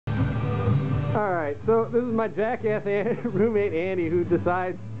Alright, so this is my jackass roommate Andy, who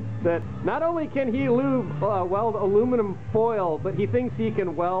decides that not only can he weld aluminum foil, but he thinks he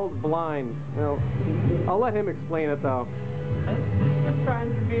can weld blind. I'll let him explain it though. I'm just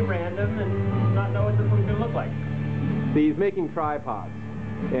trying to be random and not know what this one's going to look like. See, he's making tripods,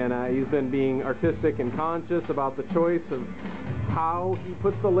 and he's been being artistic and conscious about the choice of how he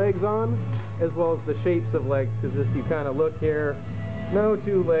puts the legs on, as well as the shapes of legs, because if you kind of look here, no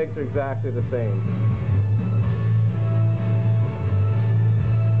two legs are exactly the same.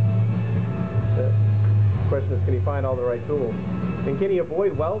 The question is, can he find all the right tools? And can he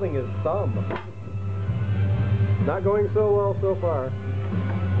avoid welding his thumb? Not going so well so far.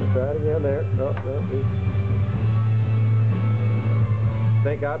 Let's try it again there. No, no.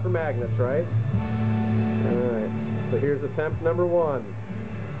 Thank God for magnets, right? Alright, so here's attempt number 1.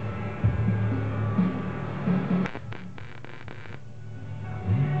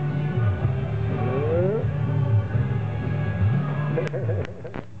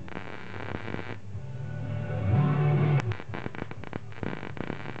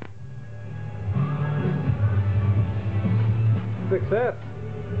 Success!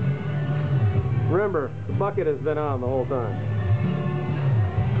 Remember, the bucket has been on the whole time.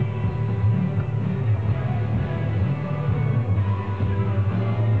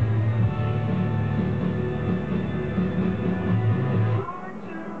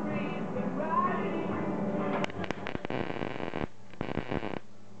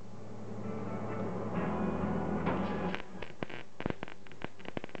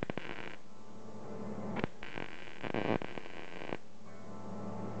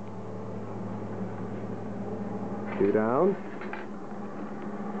 Two down.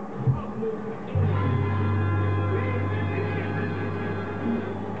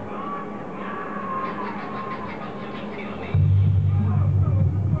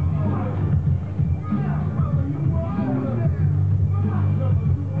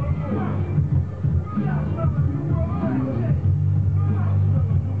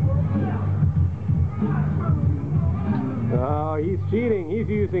 Oh, he's cheating. He's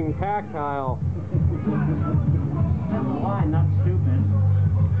using tactile. Line, not stupid.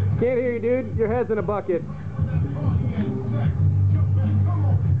 Can't hear you, dude. Your head's in a bucket.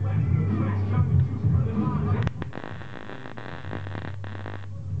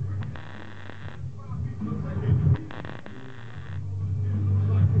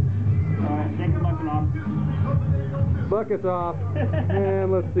 Alright, take the bucket off. Bucket's off.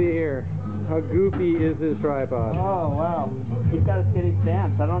 And let's see here. How goofy is his tripod? Oh, wow. He's got a skinny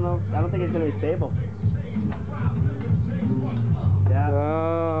stance. I don't think it's going to be stable. Yeah.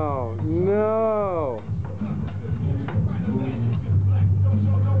 Oh, no.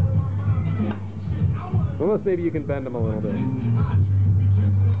 Unless maybe you can bend him a little bit.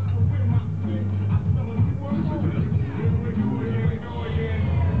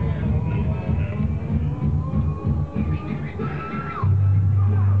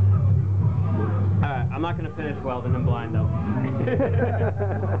 Alright, I'm not going to finish welding him blind though.